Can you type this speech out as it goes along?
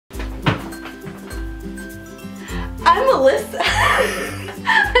I'm Alyssa.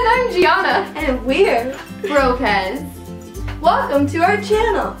 And I'm Gianna. And we're Bropez. Welcome to our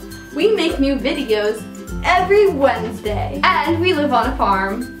channel. We make new videos every Wednesday. And we live on a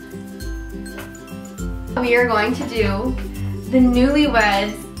farm. We are going to do the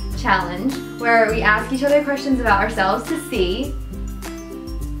Newlyweds challenge, where we ask each other questions about ourselves to see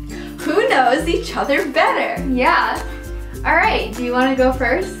who knows each other better. Yeah. Alright, do you want to go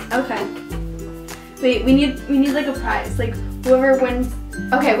first? Okay. Wait, we need like a prize. Like whoever wins.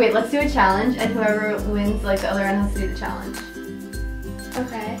 Okay, wait, let's do a challenge, and whoever wins, like, the other one has to do the challenge.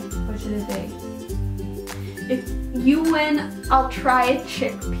 Okay. What should it be? If you win, I'll try a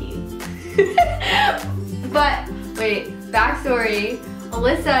chickpea. But, wait, backstory.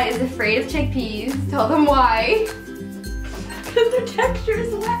 Alyssa is afraid of chickpeas. Tell them why. Because their texture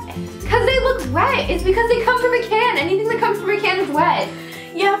is wet. Because they look wet. It's because they come from a can. Anything that comes from a can is wet.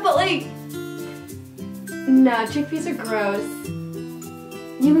 Yeah, but like, no, chickpeas are gross.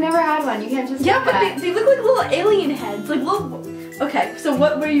 You've never had one. You can't just Yeah, but that. they look like little alien heads. Like little. Okay, so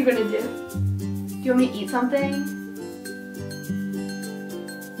what are you gonna do? Do you want me to eat something?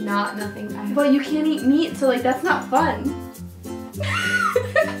 Nothing. Well, you can't eat meat, so like that's not fun.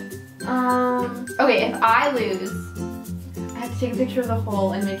 Okay, if I lose, I have to take a picture of the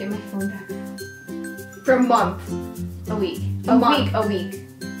hole and make it my phone background. For a month. A week. A week. A week.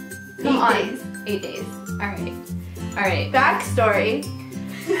 8 Come on. days. 8 days. Alright. Alright. Backstory.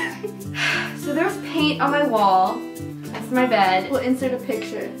 So there was paint on my wall. That's my bed. We'll insert a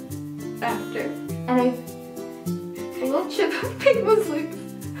picture after. And a little chip of pink was loose.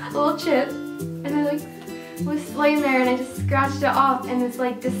 A little chip. And I like was laying there and I just scratched it off, and this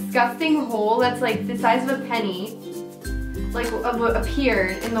like disgusting hole that's like the size of a penny like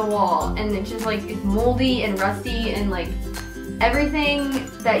appeared in the wall, and it just like is moldy and rusty and like everything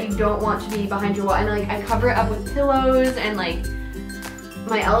that you don't want to be behind your wall. And like I cover it up with pillows and like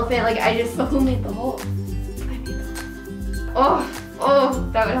my elephant, like I just. But who made the hole? I made the hole. Oh,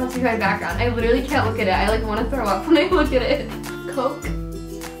 that would have to be my background. I literally can't look at it. I like want to throw up when I look at it. Coke.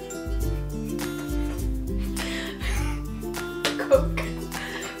 Coke.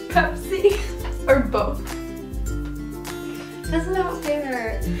 Pepsi. Or both. That's not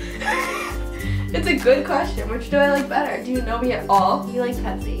fair. It's a good question. Which do I like better? Do you know me at all? You like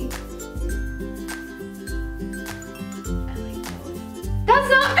Pepsi. I like both. That's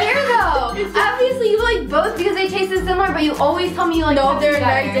not fair though. Obviously you like both because they taste similar, but you always tell me you like No, Pepsi they're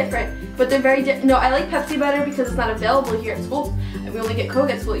better. very different. But they're very different. No, I like Pepsi better because it's not available here at school. And we only get Coke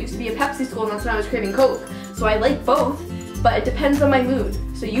at school. It used to be a Pepsi school, and that's when I was craving Coke. So I like both, but it depends on my mood.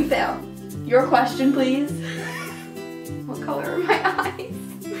 So you fail. Your question, please. What color are my eyes?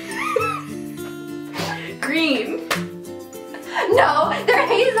 Green. No, they're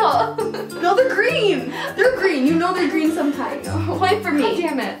hazel. No, they're green. They're green. You know they're green sometimes. Point for God me.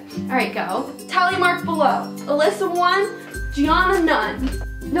 damn it. Alright, go. Tally mark below. Alyssa 1, Gianna none.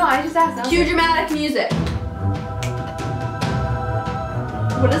 No, I just asked. Cue dramatic music.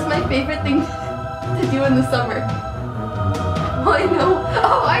 What is my favorite thing to do in the summer? Oh, I know.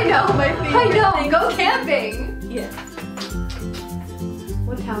 Oh, I know. My favorite I know. thing. Go camping. Yeah.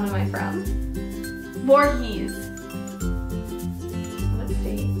 What town am I from? Voorhees. What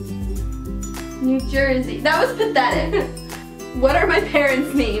state? New Jersey. That was pathetic. What are my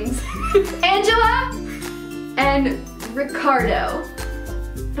parents' names? Angela and Ricardo.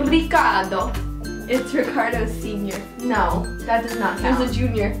 Ricardo. It's Ricardo Sr. No, that does not He was count. a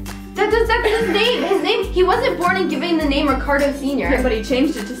junior. That's his name. His name. He wasn't born and given the name Ricardo Sr. Yeah, but he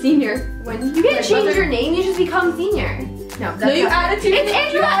changed it to senior. When You can't change your name. You just become senior. No, that's No, you not add it to your It's name.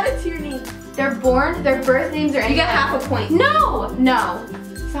 You Angela. add it to your name. They're born. Their birth names are. You get half a point. No, no.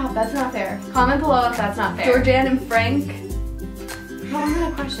 Stop. That's not fair. Comment below if that's not fair. Georgianne and Frank. No, I'm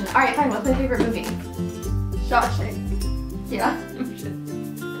not a question. All right, fine. What's my favorite movie? Shawshank. Yeah.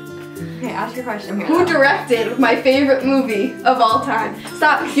 Okay, ask your question here. Who directed my favorite movie of all time?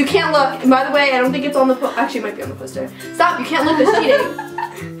 Stop. You can't look. And by the way, I don't think it's on the actually it might be on the poster. Stop. You can't look. It's cheating.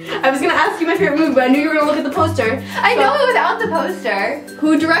 I was gonna ask you my favorite movie, but I knew you were gonna look at the poster. I know it was out the poster.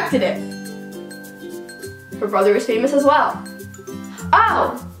 Who directed it? Her brother is famous as well.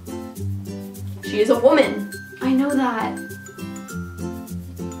 Oh, She is a woman. I know that.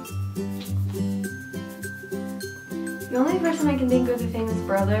 The only person I can think of with a famous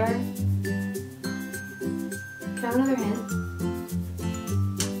brother. Can I have another hint?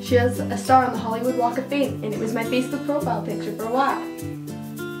 She has a star on the Hollywood Walk of Fame, and it was my Facebook profile picture for a while.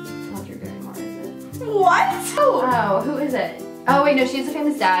 Not Drew Barrymore, is it? What? Oh, who is it? Oh wait, no, she's a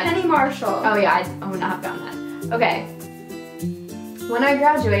famous dad. Penny Marshall. Oh yeah, I would not have gotten that. Okay. When I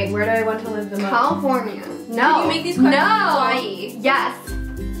graduate, where do I want to live the most? California. No. Did you make these questions? No. Hawaii. Yes.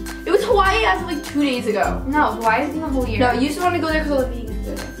 It was Hawaii as of like 2 days ago. No, Hawaii is in the whole year. No, you used to want to go there because all the vegans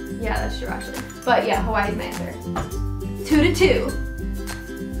are there. Yeah, that's true actually. But yeah, Hawaii's my answer. 2-2.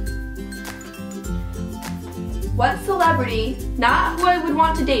 What celebrity, not who I would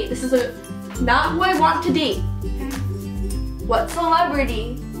want to date, this is not who I want to date. What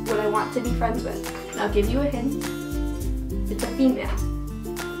celebrity would I want to be friends with? And I'll give you a hint. It's a female.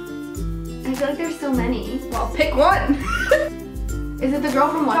 I feel like there's so many. Well, pick one. Is it the girl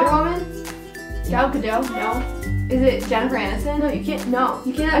from Wonder Woman? Gal Gadot? No. Is it Jennifer Aniston? No, you can't. No,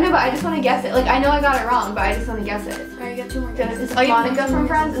 you can't. I know, but I just want to guess it. Like, I know I got it wrong, but I just want to guess it. Alright, you got 2 more Is guesses. it Oh, you have Monica 2 from more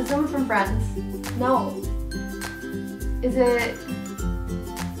Friends? Is someone from Friends? guesses. No. Is it...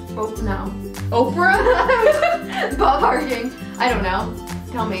 Oh, no. Oprah? Bob Harking. I don't know.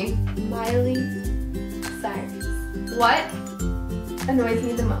 Tell me. Miley Cyrus. What annoys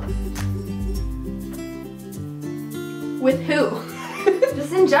me the most? With who?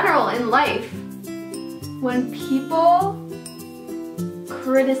 Just in general, in life. When people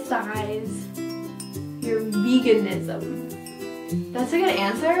criticize your veganism. That's a good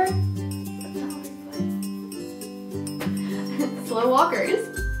answer. Slow walkers.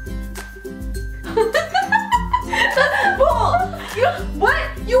 Bull! What?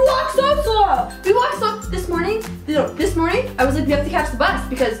 You walk so slow! We walked slow this morning. No, this morning I was like, we have to catch the bus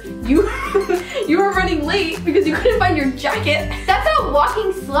because you you were running late because you couldn't find your jacket. That's not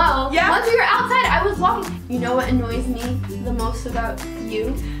walking slow. Yeah. Once we were outside, I was walking. You know what annoys me the most about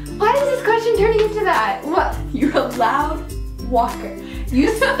you? Why is this question turning into that? What? You're a loud walker. You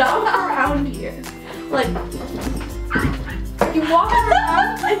stomp around here. Like, you walk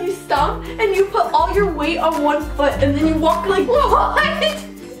around and you stomp and you put all your weight on one foot and then you walk like, What?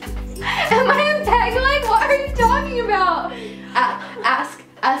 Am I a peg leg? What are you talking about?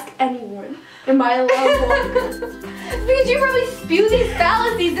 Ask anyone. Am I a loud walker? Because you probably spew these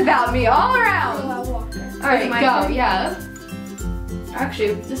fallacies about me all I'm a around. loud walker. All right, My go. turn? Yeah.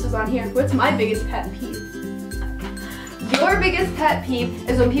 Actually, this is on here. What's my biggest pet peeve? Your biggest pet peeve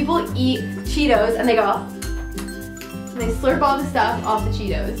is when people eat Cheetos and they go, and they slurp all the stuff off the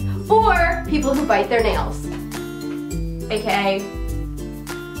Cheetos. Or people who bite their nails. AKA,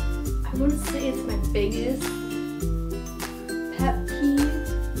 I wouldn't say it's my biggest pet peeve.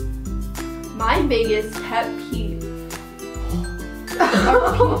 My biggest pet peeve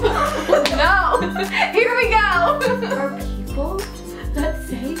are people. no, here we go. Are people that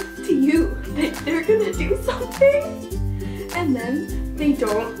say to you that they're gonna do something and then they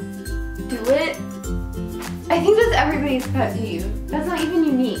don't do it. I think that's everybody's pet peeve. That's not even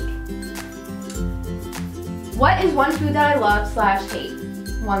unique. What is one food that I love / hate?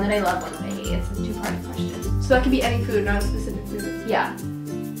 One that I love, one that I hate. It's a 2-part question. So that could be any food, not a specific food. Yeah.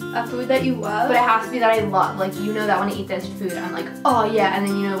 A food that you love. But it has to be that I love. Like, you know that when I eat this food, I'm like, oh yeah. And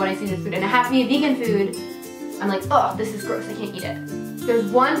then you know when I see this food, and it has to be a vegan food, I'm like, oh, this is gross. I can't eat it.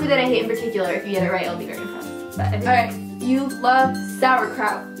 There's one food that I hate in particular. If you get it right, I'll be very impressed. But Alright, you love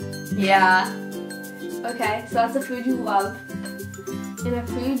sauerkraut. Yeah. Okay, so that's a food you love. And a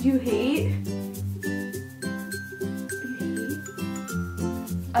food you hate.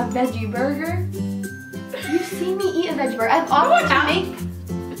 A veggie burger. You've seen me eat a veggie burger. I've offered to make.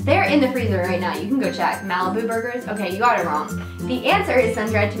 They're in the freezer right now. You can go check. Malibu burgers. Okay, you got it wrong. The answer is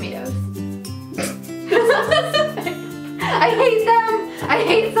sun-dried tomatoes. I hate them. I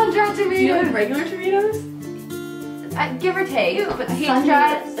hate sun-dried Do you like tomatoes. regular tomatoes? Give or take. Ew, But I hate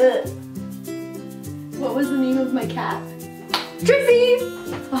sun-dried. What was the name of my cat? Trixie.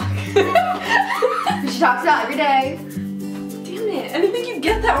 Fuck. She talks about every day. Damn it, I didn't think you'd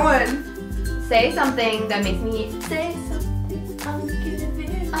get that one. Say something that makes me. Say something, I'll give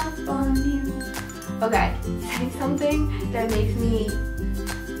it up on you. Okay. Say something that makes me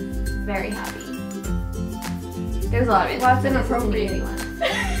very happy. There's a lot of it. Well, that's inappropriate. One.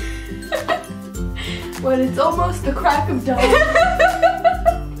 When it's almost the crack of dawn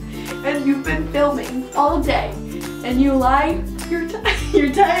and you've been filming all day and you lie your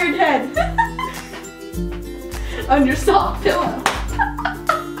tired head on your soft pillow.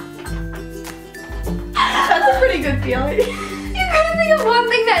 That's a pretty good feeling. You couldn't think of one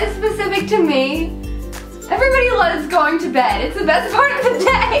thing that is specific to me? Everybody loves going to bed. It's the best part of the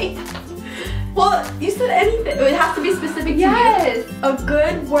day. Well, you said anything. It has to be specific to Yes. you. A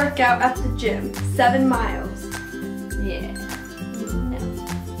good workout at the gym, 7 miles. Yeah. No.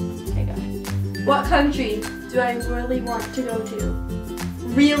 Okay, go. What country do I really want to go to?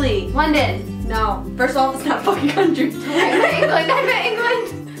 Really? London. No. First of all, it's not a fucking country. England. I meant England.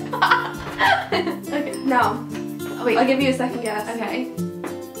 Okay, no. Oh, wait. I'll give you a second guess. Okay.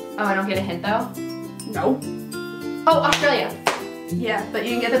 Oh, I don't get a hint though? No. Oh, Australia. Yeah, but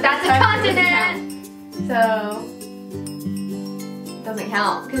you can get But the that's a time, continent! So, doesn't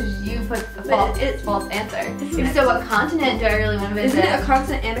count because you put the false answer. So what continent do I really want to visit? Isn't it a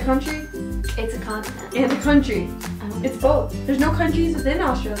continent and a country? It's a continent. And a country. Oh. It's both. There's no countries within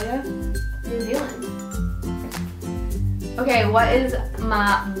Australia. New Zealand. Okay, what is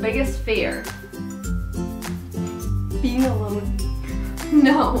my biggest fear? Being alone.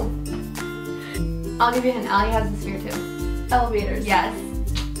 No. I'll give you a hint. Allie has this fear too. Elevators. Yes.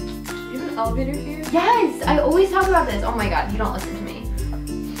 You have an elevator fear? Yes! I always talk about this. Oh my god, you don't listen to me.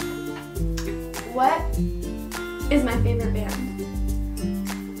 What is my favorite band?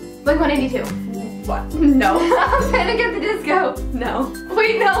 Blink 182. What? No. Panic at the Disco. No.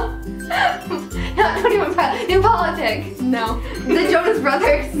 Wait, no. Not even New Politics. No. The Jonas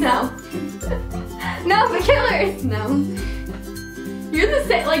Brothers. No. No, The Killers. No. You're the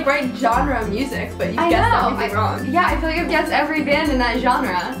same, like, right genre of music, but you I guessed know. everything wrong. Yeah, I feel like I've guessed every band in that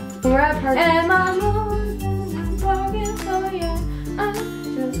genre. We're at a party. And I'm talking for you. I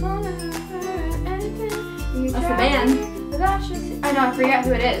just wanna hear anything. That's the band. I know, I forget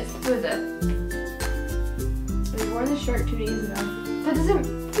who it is. Who is it? We wore this shirt 2 days ago. That doesn't.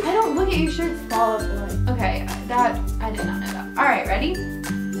 I don't look at your shirts. Fall Out Boy. Okay, that. I did not know that. Alright, ready?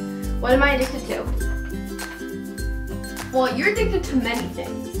 What am I addicted to? Well, you're addicted to many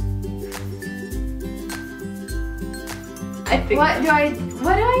things. I think. What am I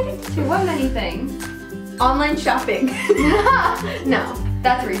addicted to? What many things? Online shopping. No,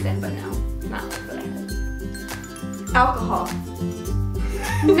 that's recent, but no. Not like what I had. Alcohol.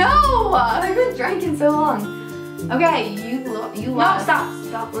 No! I haven't drank in so long. Okay, you No, lost.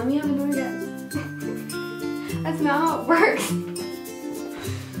 stop. Let me have another guess. That's not how it works.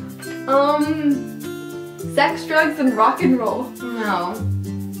 Sex, drugs, and rock and roll. No.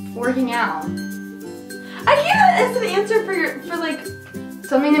 Working out. I can't. That's an answer for like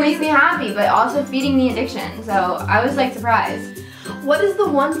Something that makes me happy, but also feeding the addiction. So I was like surprised. What is the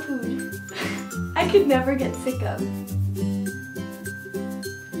one food I could never get sick of?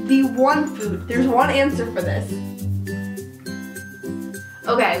 The one food. There's one answer for this.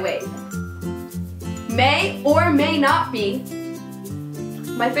 Okay, wait. May or may not be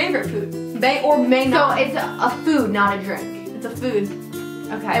my favorite food. May or may not. So it's a food, not a drink. It's a food.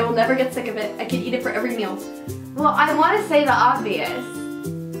 Okay. I will never get sick of it. I can eat it for every meal. Well, I want to say the obvious,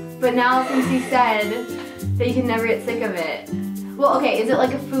 but now since you said that you can never get sick of it, well, okay, is it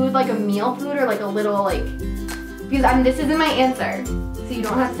like a food, like a meal food, or like a little like? Because this isn't my answer, so you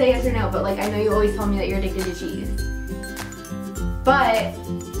don't have to say yes or no. But like, I know you always tell me that you're addicted to cheese. But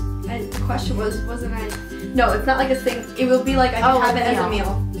the question wasn't I? No, it's not like a thing. It will be like I can have it as a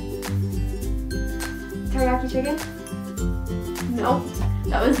meal. Teriyaki chicken? No,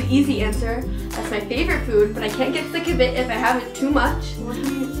 that was the easy answer. That's my favorite food, but I can't get sick of it if I have it too much.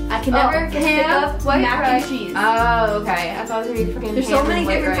 I can never get sick of mac and cheese. Oh, okay. I thought it was gonna be freaking. There's so many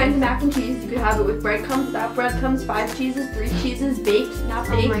different kinds of mac and cheese. You could have it with breadcrumbs, without breadcrumbs, 5 cheeses, 3 cheeses, baked, not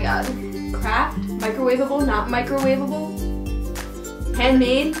baked. Oh my god. Kraft, microwavable, not microwavable.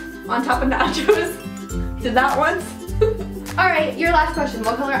 Handmade, on top of nachos. Did that once. Alright, your last question.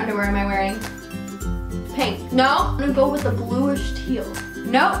 What color underwear am I wearing? Pink. No, I'm gonna go with the bluish teal.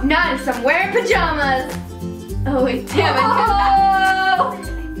 Nope, none. I'm wearing pajamas. Oh wait, damn it. Oh!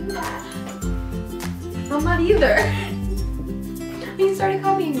 I'm not either. You started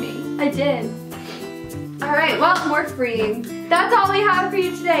copying me. I did. Alright, well, More freeing. that's all we have for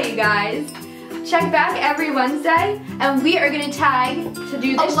you today, you guys. Check back every Wednesday, and we are going to tag To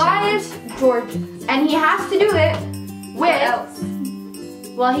do this Elias George. and he has to do it What with, else?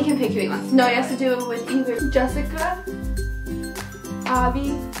 well, he can pick who he wants. No, he has to do it with either Jessica,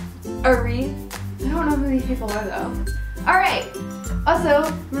 Abby, or Reed. I don't know who these people are, though. Alright,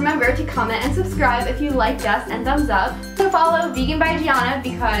 also, remember to comment and subscribe if you liked us, and thumbs up. To follow Vegan by Gianna,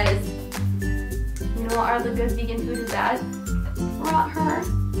 because you know what all the good vegan food is at? Not her.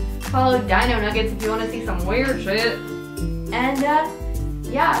 Follow Dino Nuggets if you want to see some weird shit. And,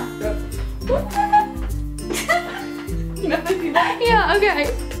 yeah. You know the people? Yeah, okay.